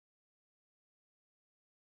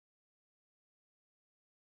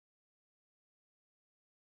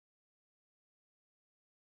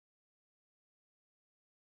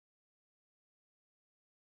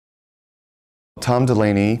Tom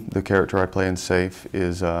Delaney, the character I play in Safe,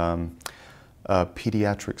 is a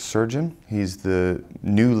pediatric surgeon. He's the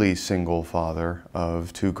newly single father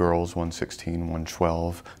of two girls, one 16, one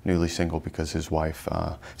 12, newly single because his wife,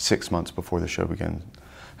 6 months before the show began,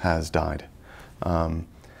 has died.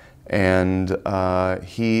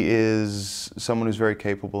 He is someone who's very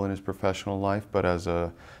capable in his professional life, but as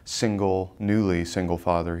a newly single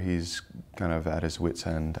father, he's kind of at his wit's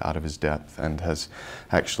end, out of his depth, and has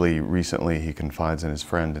actually recently, he confides in his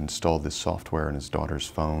friend, installed this software in his daughter's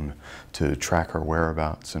phone to track her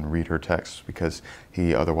whereabouts and read her texts because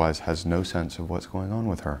he otherwise has no sense of what's going on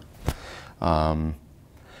with her.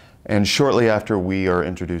 And shortly after we are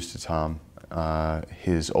introduced to Tom,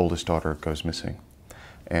 his oldest daughter goes missing.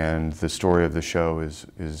 And the story of the show is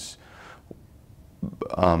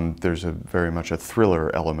there's very much a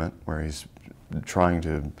thriller element where he's trying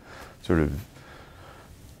to sort of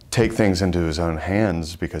take things into his own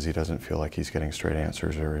hands because he doesn't feel like he's getting straight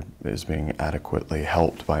answers or is being adequately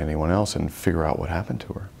helped by anyone else, and figure out what happened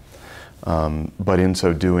to her. But in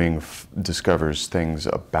so doing, discovers things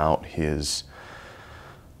about his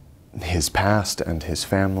past and his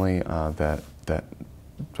family that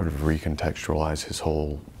sort of recontextualize his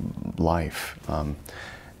whole life.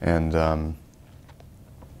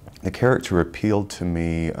 The character appealed to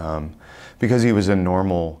me because he was a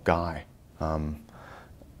normal guy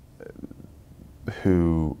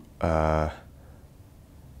who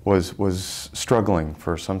was struggling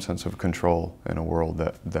for some sense of control in a world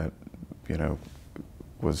that you know,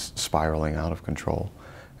 was spiraling out of control.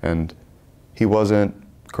 And he wasn't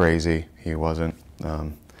crazy, he wasn't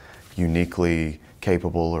uniquely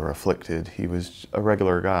capable or afflicted. He was a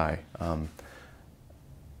regular guy.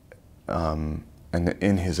 And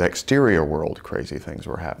in his exterior world, crazy things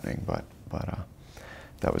were happening, but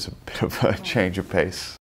that was a bit of a change of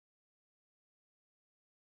pace.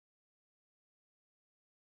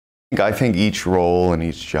 I think each role and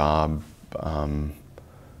each job,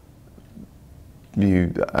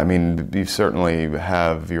 you certainly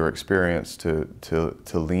have your experience to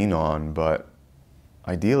lean on, but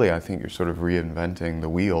ideally I think you're sort of reinventing the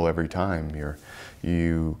wheel every time.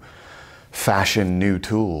 You fashion new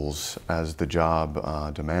tools as the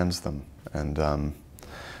job demands them. And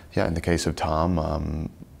yeah, in the case of Tom,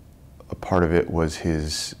 a part of it was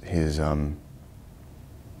his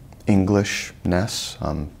Englishness.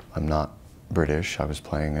 I'm not British, I was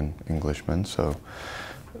playing an Englishman, so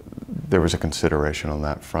there was a consideration on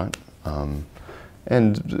that front.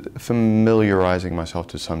 And familiarizing myself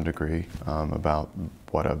to some degree about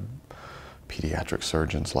what a pediatric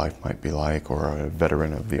surgeon's life might be like, or a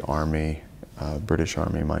veteran of the Army, British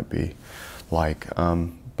Army might be like.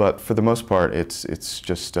 But for the most part, it's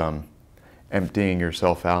just emptying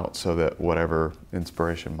yourself out so that whatever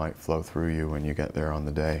inspiration might flow through you when you get there on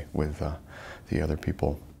the day with the other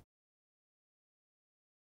people.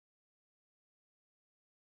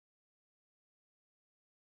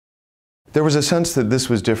 There was a sense that this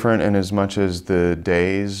was different in as much as the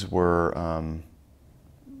days were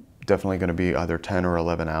definitely going to be either 10 or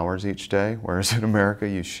 11 hours each day, whereas in America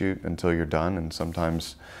you shoot until you're done, and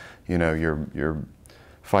sometimes, you know, you're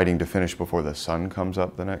fighting to finish before the sun comes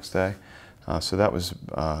up the next day. So that was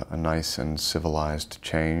a nice and civilized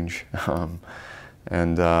change.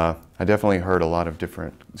 I definitely heard a lot of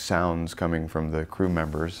different sounds coming from the crew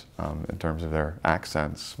members in terms of their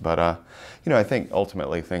accents. But you know, I think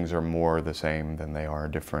ultimately things are more the same than they are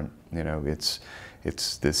different. You know, it's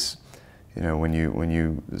this. You know, when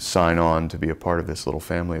you sign on to be a part of this little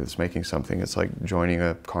family that's making something, it's like joining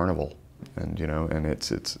a carnival, and you know, and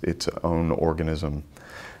it's its own organism.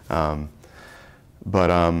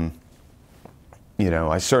 You know,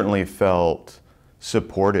 I certainly felt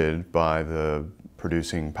supported by the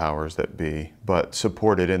producing powers that be, but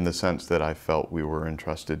supported in the sense that I felt we were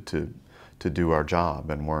entrusted to do our job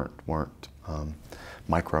and weren't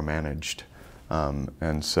micromanaged,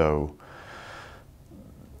 and so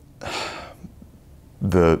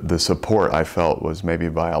the support I felt was maybe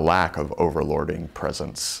by a lack of overlording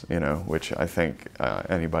presence, you know, which I think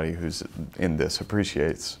anybody who's in this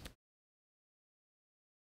appreciates.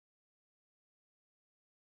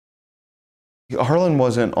 Harlan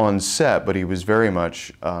wasn't on set, but he was very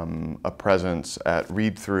much a presence at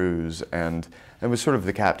read-throughs and was sort of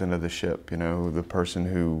the captain of the ship, you know, the person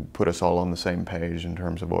who put us all on the same page in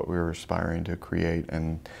terms of what we were aspiring to create,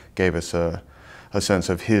 and gave us a sense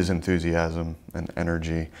of his enthusiasm and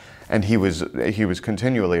energy. And he was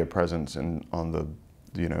continually a presence on the,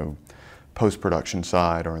 you know, post-production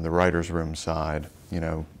side or in the writer's room side, you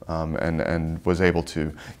know, and was able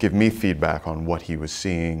to give me feedback on what he was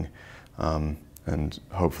seeing, and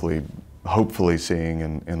hopefully seeing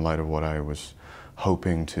in light of what I was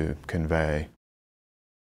hoping to convey.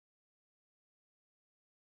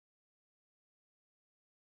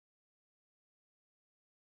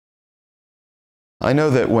 I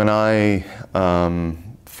know that when I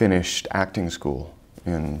finished acting school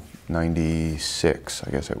in '96,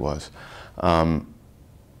 I guess it was, I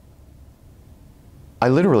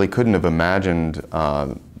literally couldn't have imagined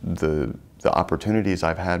the opportunities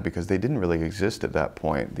I've had, because they didn't really exist at that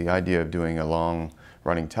point. The idea of doing a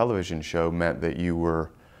long-running television show meant that you were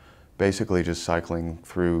basically just cycling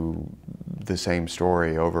through the same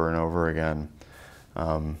story over and over again,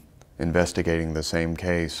 investigating the same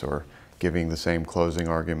case or giving the same closing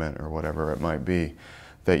argument or whatever it might be.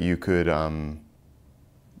 That you could, I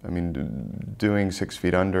mean, doing 6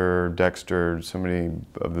 Feet Under, Dexter, so many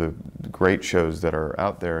of the great shows that are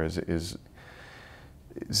out there is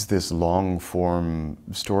this long-form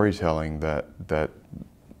storytelling that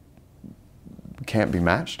can't be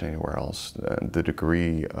matched anywhere else. The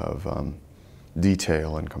degree of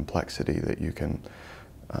detail and complexity that you can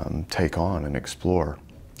take on and explore.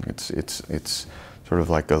 It's sort of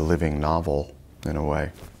like a living novel in a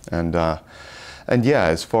way. And yeah,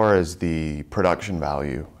 as far as the production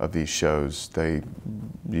value of these shows, they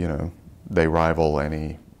rival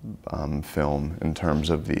any film in terms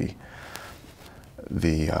of the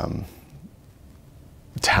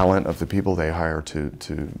talent of the people they hire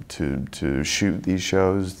to shoot these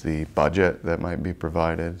shows, the budget that might be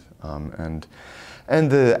provided, and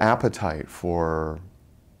the appetite for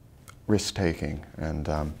risk-taking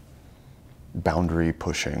and boundary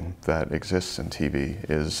pushing that exists in TV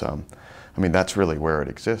is, I mean, that's really where it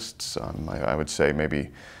exists. I would say maybe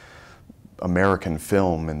American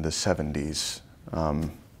film in the '70s.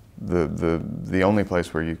 The only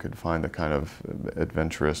place where you could find the kind of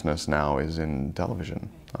adventurousness now is in television.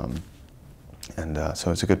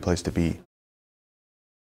 So it's a good place to be.